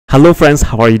Hello friends,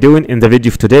 how are you doing? In the video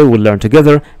of today we'll learn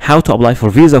together how to apply for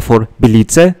visa for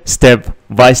Belize step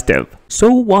by step. So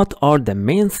what are the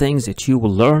main things that you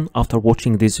will learn after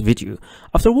watching this video?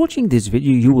 After watching this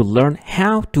video you will learn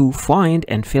how to find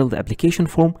and fill the application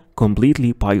form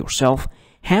completely by yourself,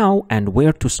 how and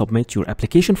where to submit your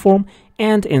application form,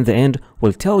 and in the end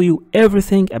we'll tell you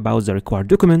everything about the required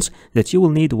documents that you will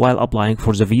need while applying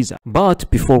for the visa. But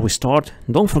before we start,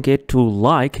 don't forget to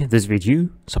like this video,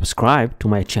 subscribe to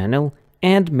my channel,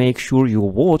 and make sure you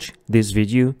watch this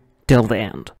video till the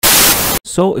end.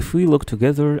 So if we look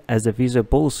together as the visa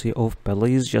policy of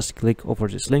Belize, just click over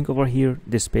this link over here.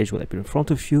 This page will appear in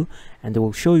front of you and it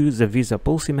will show you the visa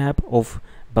policy map of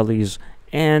Belize.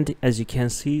 And as you can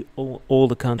see, all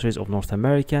the countries of North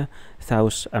America,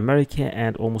 South America,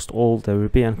 and almost all the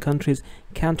European countries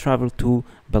can travel to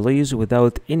Belize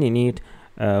without any need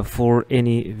for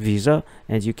any visa.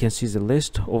 And you can see the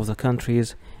list of the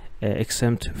countries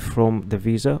exempt from the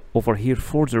visa over here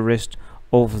for the rest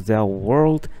of the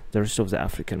world, the rest of the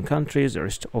African countries, the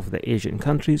rest of the Asian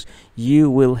countries. You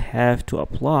will have to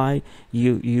apply.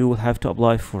 You will have to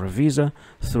apply for a visa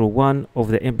through one of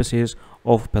the embassies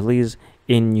of Belize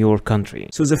in your country.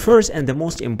 So the first and the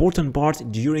most important part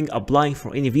during applying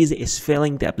for any visa is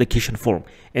filling the application form.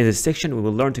 In this section we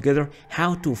will learn together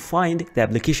how to find the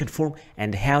application form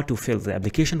and how to fill the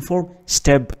application form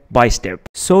step by step.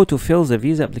 So to fill the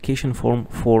visa application form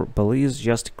for Belize,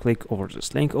 just click over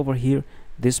this link over here.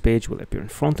 This page will appear in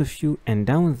front of you, and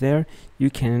down there you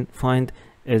can find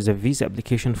the visa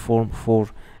application form for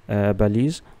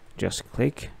Belize. Just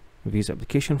click visa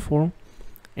application form,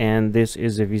 and this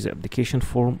is a visa application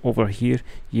form over here.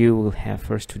 You will have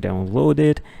first to download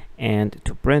it and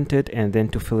to print it and then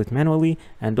to fill it manually,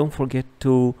 and don't forget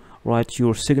to write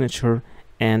your signature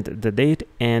and the date,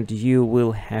 and you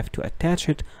will have to attach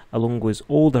it along with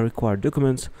all the required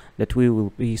documents that we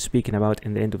will be speaking about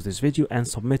in the end of this video, and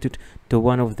submit it to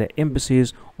one of the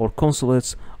embassies or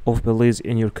consulates of Belize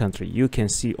in your country. You can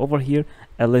see over here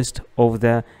a list of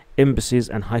the embassies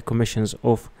and high commissions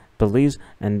of Belize,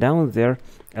 and down there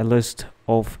a list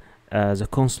of the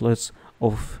consulates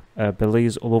of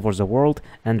Belize all over the world.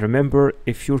 And remember,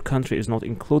 if your country is not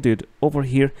included over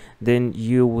here, then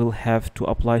you will have to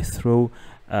apply through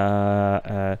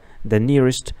the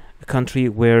nearest country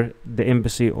where the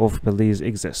embassy of Belize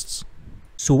exists.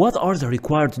 So what are the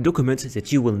required documents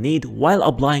that you will need while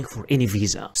applying for any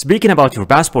visa? Speaking about your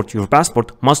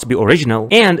passport must be original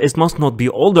and it must not be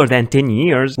older than 10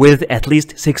 years with at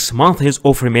least 6 months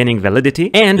of remaining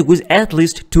validity and with at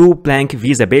least 2 blank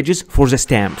visa pages for the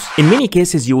stamps. In many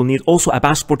cases you will need also a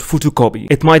passport photocopy.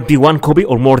 It might be 1 copy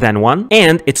or more than one,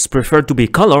 and it's preferred to be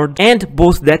colored, and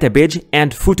both data page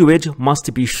and photo page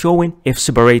must be shown if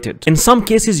separated. In some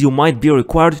cases you might be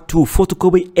required to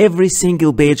photocopy every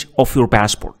single page of your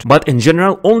passport. But in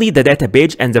general, only the data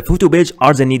page and the photo page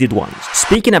are the needed ones.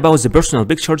 Speaking about the personal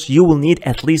pictures, you will need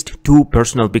at least 2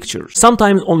 personal pictures.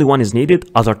 Sometimes only 1 is needed,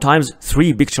 other times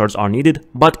 3 pictures are needed,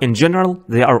 but in general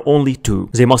they are only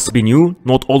 2. They must be new,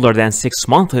 not older than 6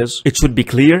 months. It should be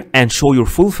clear and show your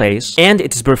full face, and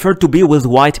it is preferred to be with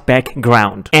white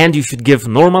background. And you should give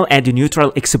normal and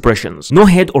neutral expressions. No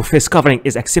head or face covering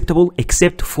is acceptable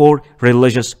except for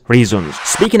religious reasons.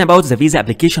 Speaking about the visa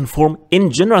application form, in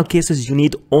general cases you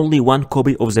need only 1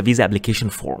 copy of the visa application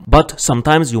form, but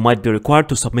sometimes you might be required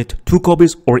to submit 2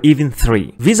 copies or even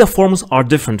 3. Visa forms are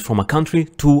different from a country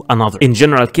to another. In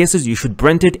general cases you should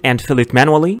print it and fill it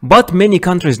manually, but many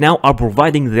countries now are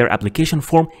providing their application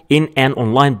form in an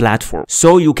online platform,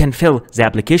 so you can fill the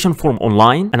application form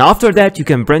online and after that you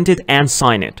can print it and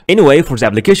sign it. Anyway, for the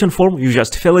application form you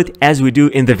just fill it as we do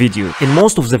in the video. In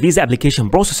most of the visa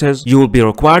application processes you will be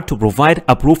required to provide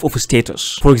a proof of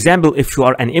status. For example, if you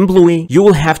are an employee, you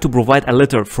will have to provide a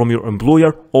letter from your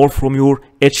employer or from your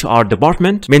HR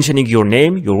department mentioning your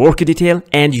name, your work detail,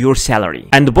 and your salary.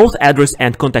 And both address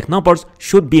and contact numbers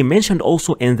should be mentioned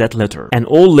also in that letter. And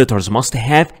all letters must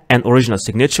have an original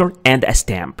signature and a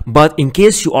stamp. But in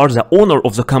case you are the owner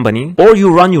of the company or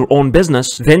you run your own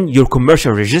business, then your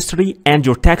commercial registry and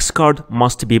your tax card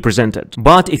must be presented.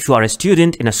 But if you are a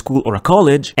student in a school or a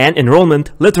college, an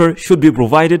enrollment letter should be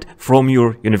provided from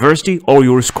your university or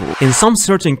your school. In some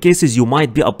certain cases you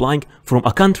might be applying from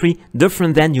a country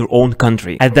different than your own country.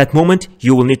 country. At that moment,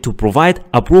 you will need to provide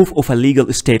a proof of a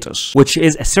legal status, which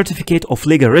is a certificate of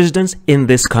legal residence in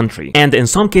this country. And in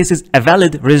some cases, a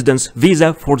valid residence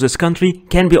visa for this country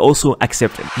can be also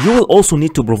accepted. You will also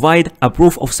need to provide a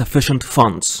proof of sufficient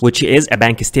funds, which is a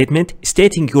bank statement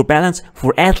stating your balance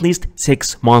for at least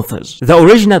 6 months. The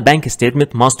original bank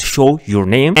statement must show your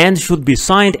name and should be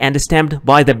signed and stamped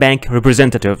by the bank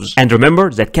representatives. And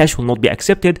remember that cash will not be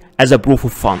accepted as a proof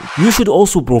of fund. You should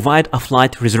also provide a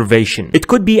flight reservation. It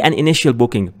could be an initial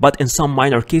booking, but in some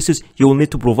minor cases, you will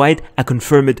need to provide a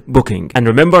confirmed booking. And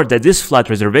remember that this flight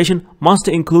reservation must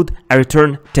include a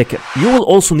return ticket. You will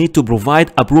also need to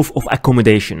provide a proof of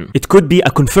accommodation. It could be a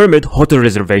confirmed hotel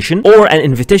reservation, or an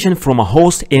invitation from a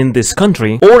host in this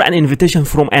country, or an invitation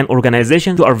from an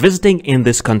organization you are visiting in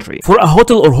this country. For a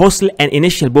hotel or hostel, an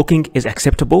initial booking is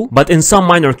acceptable, but in some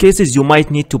minor cases, you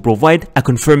might need to provide a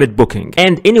confirmed booking.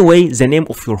 And anyway, the name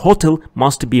of your hotel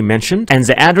must be mentioned, and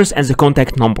the address and the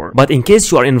contact number. But in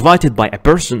case you are invited by a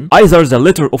person, either the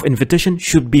letter of invitation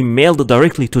should be mailed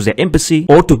directly to the embassy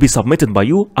or to be submitted by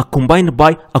you, accompanied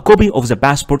by a copy of the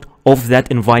passport of that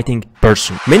inviting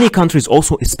person. Many countries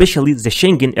also, especially the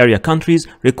Schengen area countries,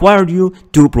 require you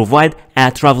to provide a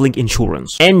traveling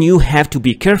insurance, and you have to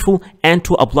be careful and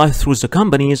to apply through the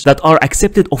companies that are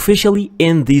accepted officially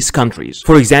in these countries.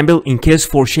 For example, in case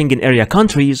for Schengen area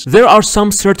countries, there are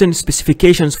some certain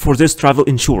specifications for this travel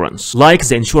insurance, like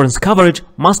the insurance coverage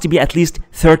must be at least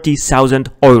 30,000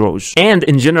 euros, and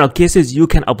in general cases you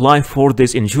can apply for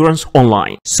this insurance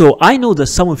online. So I know that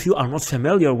some of you are not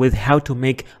familiar with how to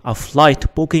make a flight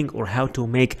booking, or how to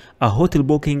make a hotel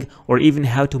booking, or even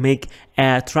how to make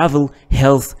a travel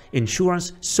health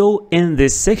insurance. So in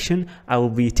this section I will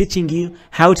be teaching you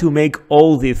how to make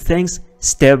all these things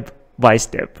step by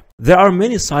step. There are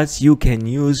many sites you can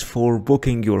use for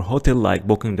booking your hotel, like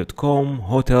booking.com,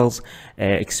 Hotels,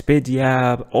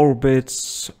 Expedia,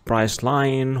 Orbitz,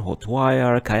 Priceline,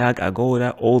 Hotwire, Kayak,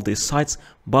 Agoda, all these sites.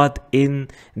 But in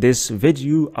this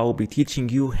video, I will be teaching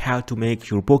you how to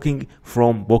make your booking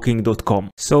from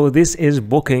booking.com. So this is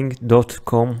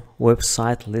booking.com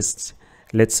website.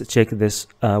 Let's check this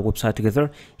website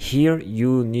together. Here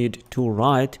you need to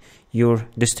write your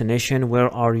destination.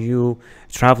 Where are you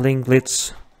traveling?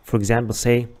 Let's, for example,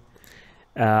 say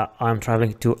I'm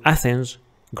traveling to Athens,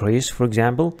 Greece, for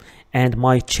example, and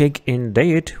my check-in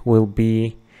date will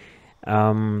be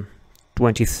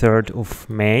 23rd of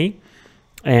May,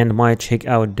 and my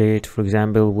check-out date, for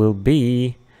example, will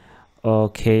be the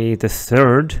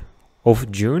 3rd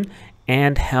of June.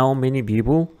 And how many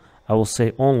people? I will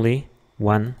say only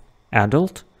 1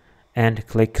 adult, and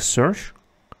click search.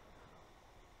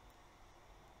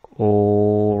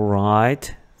 All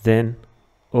right, then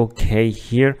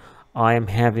here I am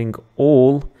having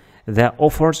all the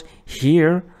offers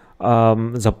here.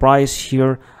 The price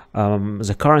here,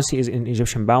 the currency is in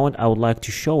Egyptian pound. I would like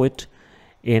to show it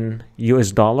in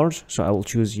US dollars, so I will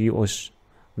choose US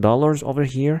dollars over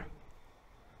here.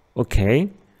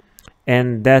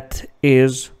 And that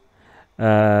is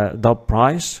the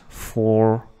price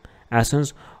for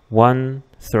Athens,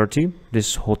 130,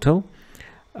 this hotel.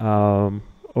 And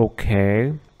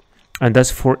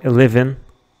that's for 11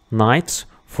 nights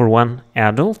for 1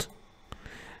 adult.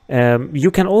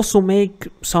 You can also make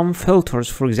some filters,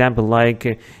 for example,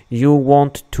 like you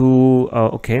want to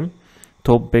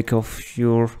topic of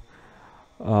your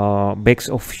base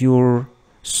of your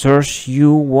search,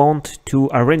 you want to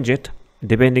arrange it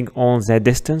depending on the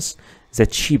distance, the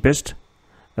cheapest,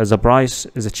 the price,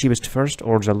 the cheapest first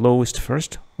or the lowest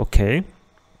first.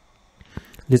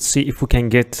 Let's see if we can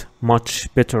get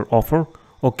much better offer.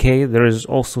 There is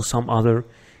also some other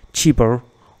cheaper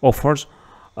offers.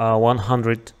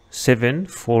 107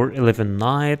 for 11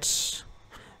 nights.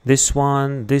 This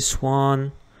one,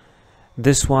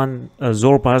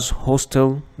 Zorba's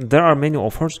hostel. There are many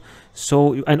offers.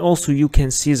 So, and also you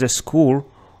can see the score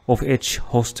of each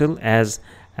hostel as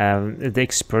the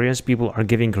experience. People are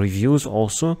giving reviews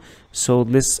also. So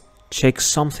let's check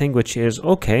something which is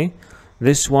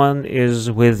this one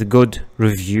is with good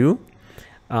review.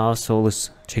 So let's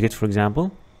check it. For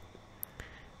example,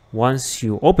 once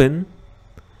you open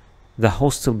the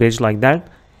hostel page like that,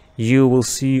 you will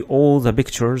see all the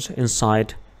pictures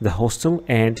inside the hostel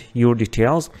and your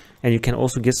details, and you can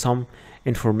also get some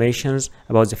informations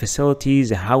about the facilities,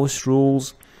 the house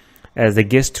rules, the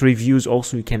guest reviews.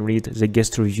 Also you can read the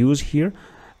guest reviews here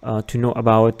to know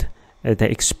about the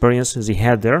experience they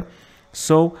had there.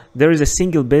 So there is a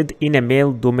single bed in a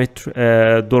male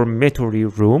dormitory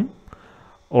room.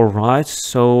 All right,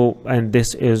 so, and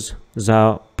this is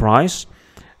the price.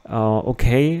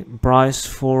 Price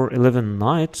for 11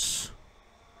 nights.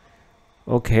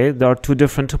 Okay, there are two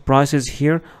different prices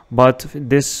here, but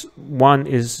this one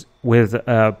is with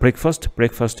breakfast.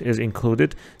 Breakfast is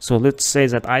included. So let's say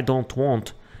that I don't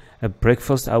want a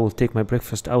breakfast. I will take my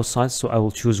breakfast outside, so I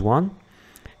will choose one.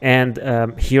 And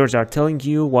here they are telling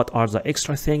you what are the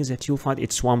extra things that you'll find.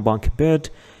 It's one bunk bed,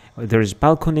 there is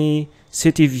balcony,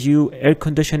 city view, air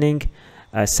conditioning,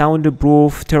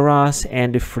 soundproof terrace,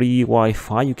 and a free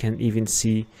Wi-Fi. You can even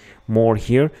see more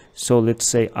here. So let's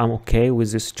say I'm okay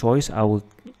with this choice. I will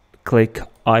click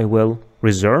I will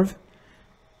reserve,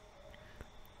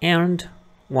 and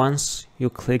once you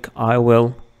click I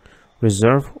will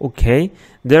reserve, okay,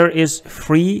 there is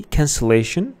free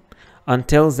cancellation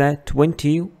until the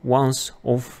 21st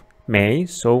of May.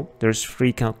 So there's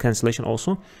free cancellation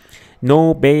also.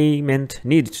 No payment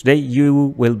needed today.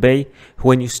 You will pay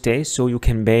when you stay, so you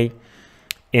can pay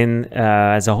in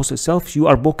the host itself. You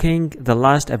are booking the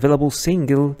last available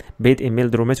single bed in male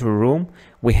dormitory room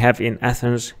we have in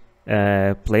Athens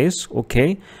place.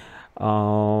 Okay,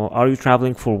 are you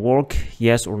traveling for work?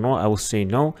 Yes or no? I will say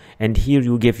no. And here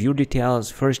you give your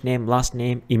details: first name, last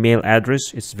name, email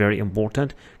address. It's very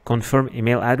important. Confirm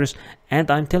email address. And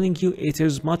I'm telling you, it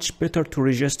is much better to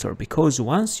register, because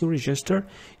once you register,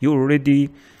 you already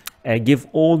give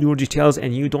all your details,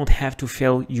 and you don't have to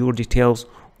fill your details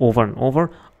over and over.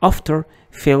 After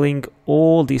filling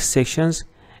all these sections,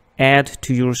 add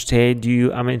to your stay.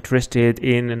 I'm interested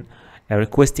in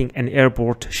requesting an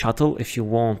airport shuttle if you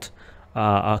want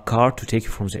a car to take you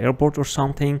from the airport or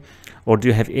something, or do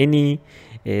you have any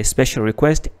special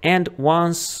request? And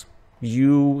once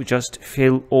you just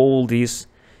fill all these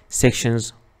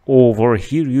sections over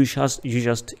here, you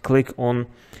just click on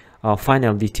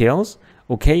final details.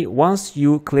 Okay, once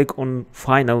you click on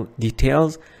final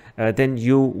details, then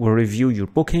you will review your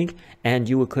booking, and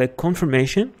you will click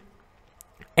confirmation,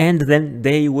 and then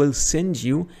they will send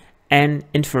you an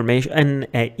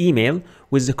email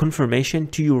with the confirmation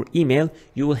to your email.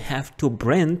 You will have to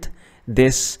print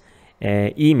this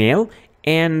email,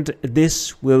 and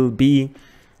this will be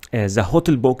the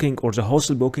hotel booking or the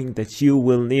hostel booking that you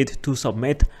will need to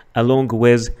submit along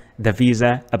with the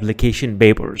visa application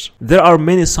papers. There are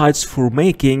many sites for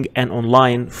making an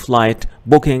online flight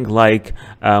booking, like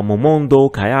Momondo,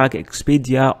 Kayak,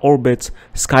 Expedia, Orbitz,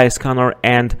 Skyscanner,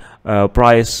 and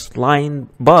Priceline.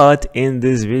 But in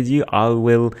this video, I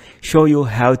will show you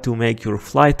how to make your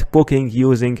flight booking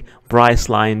using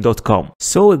Priceline.com.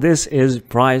 So this is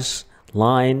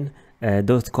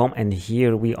Priceline.com, and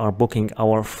here we are booking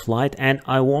our flight, and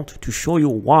I want to show you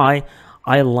why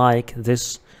I like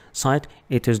this site.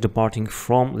 It is departing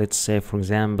from, let's say for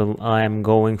example, I am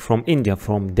going from India,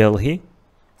 from Delhi,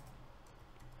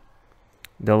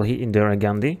 Indira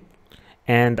Gandhi,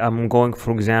 and I'm going,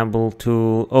 for example,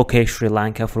 to Sri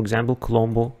Lanka, for example,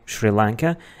 Colombo, Sri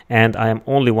Lanka, and I am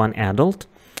only one adult.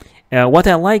 What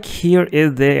I like here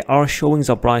is they are showing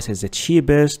the prices, the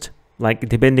cheapest, like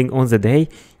depending on the day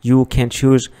you can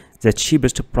choose the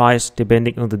cheapest price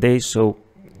depending on the day, so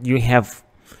you have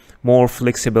more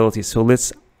flexibility. So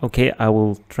I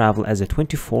will travel as a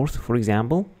 24th, for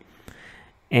example,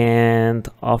 and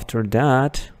after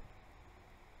that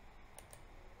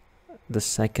the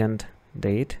second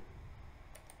date.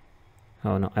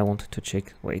 Oh no, I wanted to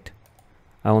check,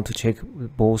 I want to check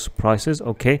both prices.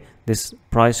 Okay, this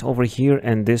price over here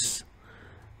and this.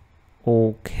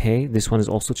 Okay, this one is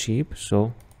also cheap,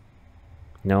 so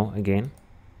no, again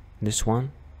this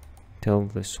one till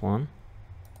this one.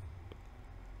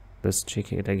 Let's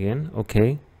check it again.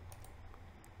 Okay,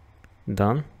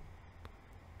 done.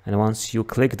 And once you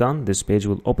click done, this page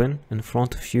will open in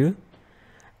front of you,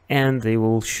 and they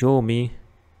will show me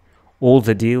all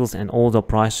the deals and all the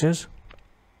prices.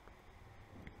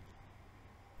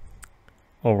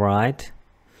 All right,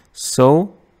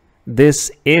 so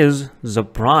this is the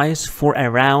price for a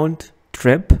round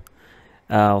trip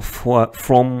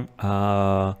from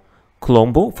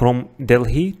Colombo, from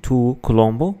Delhi to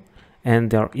Colombo,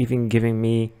 and they're even giving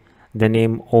me the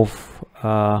name of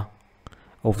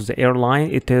the airline.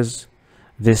 It is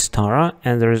Vistara,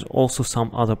 and there is also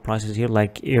some other prices here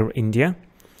like Air India.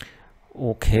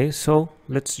 Okay, so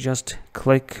let's just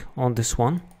click on this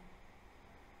one.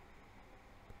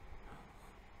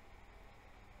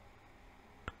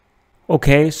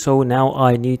 Okay, so now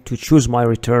I need to choose my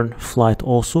return flight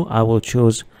also. I will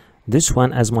choose this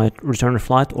one as my return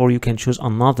flight, or you can choose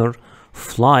another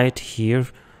flight here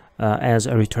as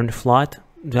a return flight.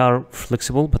 They are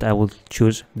flexible, but I will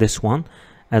choose this one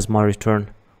as my return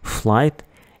flight.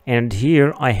 And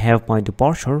here I have my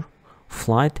departure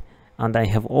flight, and I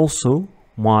have also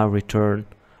my return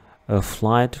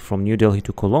flight from New Delhi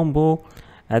to Colombo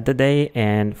at the day,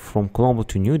 and from Colombo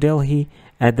to New Delhi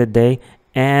at the day,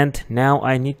 and now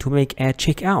I need to make a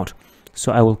checkout.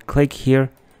 So I will click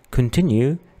here,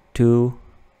 continue to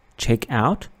check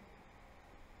out.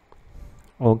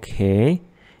 Okay,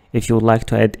 if you would like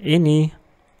to add any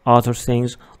other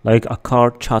things like a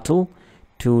car shuttle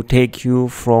to take you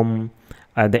from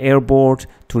the airport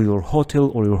to your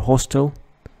hotel or your hostel,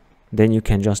 then you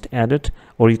can just add it.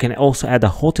 Or you can also add a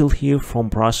hotel here from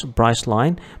price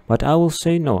line, but I will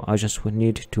say no, I just would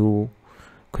need to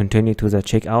continue to the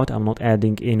checkout. I'm not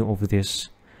adding any of this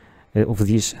of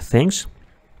these things.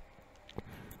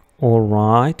 All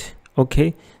right,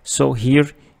 okay, so here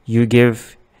you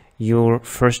give your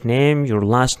first name, your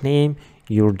last name,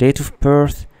 your date of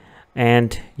birth,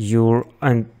 and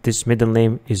this middle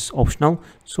name is optional.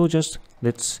 So just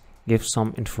let's give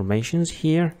some informations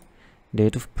here.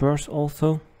 Date of birth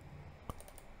also.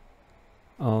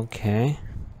 Okay,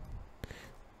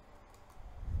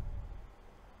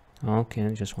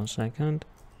 just 1 second.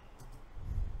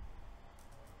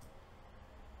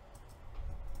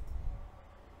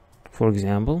 For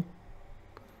example,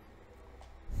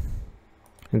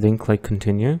 and then click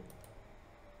continue,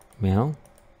 mail,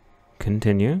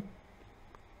 continue,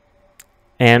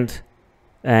 and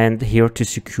here to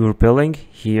secure billing,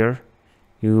 here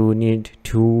you need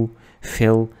to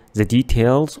fill the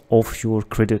details of your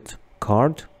credit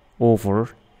card over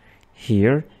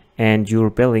here and your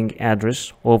billing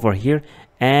address over here.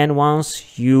 And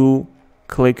once you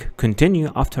click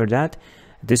continue, after that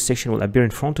this section will appear in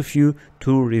front of you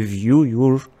to review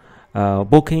your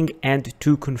booking and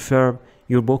to confirm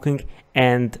your booking.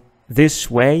 And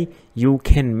this way you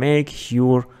can make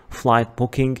your flight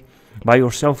booking by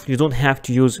yourself. You don't have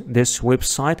to use this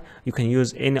website, you can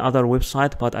use any other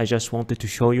website, but I just wanted to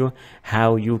show you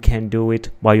how you can do it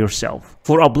by yourself.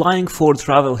 For applying for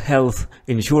travel health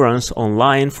insurance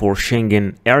online for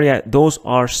Schengen area, those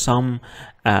are some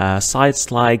sites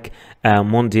like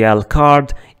Mondial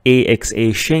Card,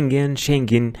 AXA Schengen,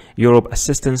 Schengen Europe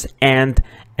Assistance, and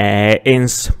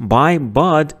Inspire.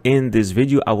 But in this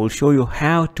video I will show you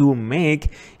how to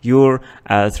make your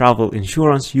travel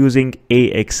insurance using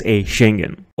AXA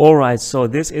Schengen. Alright, so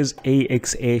this is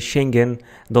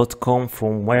axaschengen.com,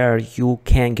 from where you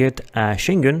can get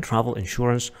Schengen travel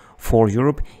insurance for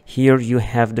Europe. Here you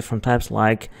have different types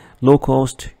like low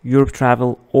cost, Europe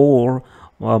travel, or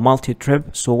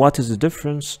multi-trip. So what is the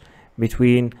difference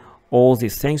between all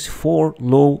these things? For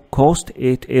low cost,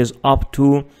 it is up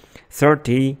to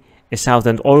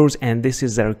 30,000 euros, and this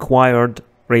is the required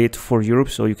rate for Europe,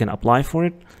 so you can apply for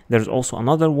it. There's also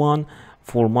another one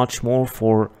for much more,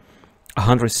 for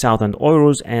 100,000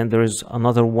 euros, and there is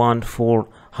another one for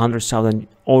 100,000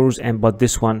 euros, but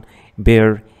this one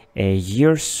per a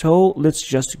year. So let's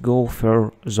just go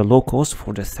for the low cost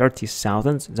for the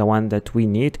 30,000, the one that we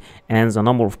need, and the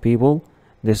number of people.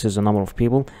 This is the number of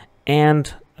people,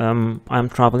 and I'm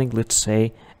traveling, let's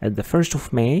say, at the 1st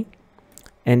of May,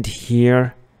 and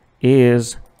here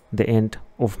is the end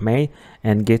of May,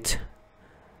 and get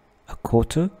a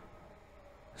quota.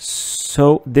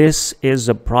 So this is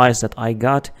the price that I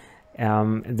got.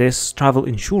 This travel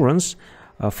insurance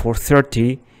for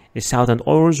 30,000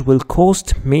 euros will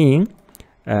cost me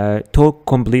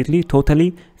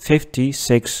totally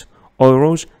 56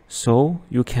 euros. So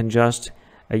you can just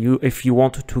if you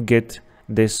want to get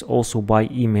this also by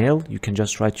email, you can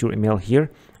just write your email here,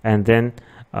 and then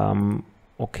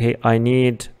okay,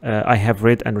 I have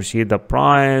read and received the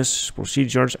price,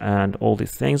 procedures, and all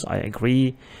these things. I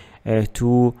agree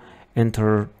to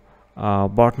enter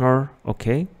partner.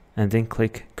 Okay, and then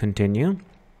click continue,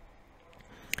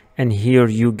 and here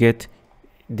you get,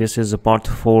 this is a part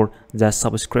for the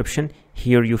subscription.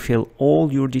 Here you fill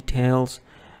all your details,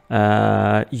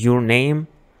 your name,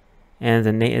 and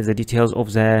the details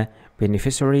of the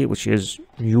beneficiary, which is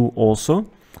you also,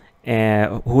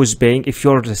 who is paying. If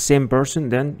you're the same person,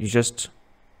 then you just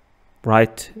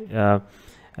write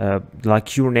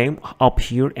like your name up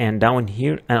here and down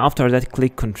here, and after that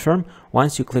click confirm.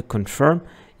 Once you click confirm,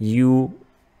 you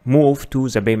move to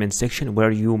the payment section where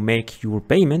you make your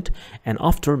payment, and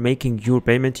after making your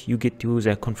payment you get to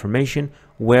the confirmation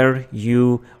where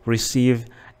you receive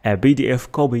a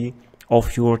PDF copy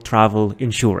of your travel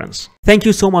insurance. Thank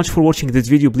you so much for watching this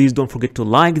video. Please don't forget to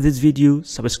like this video,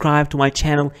 subscribe to my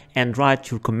channel, and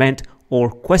write your comment or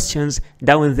questions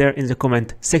down there in the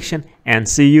comment section, and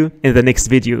see you in the next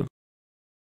video.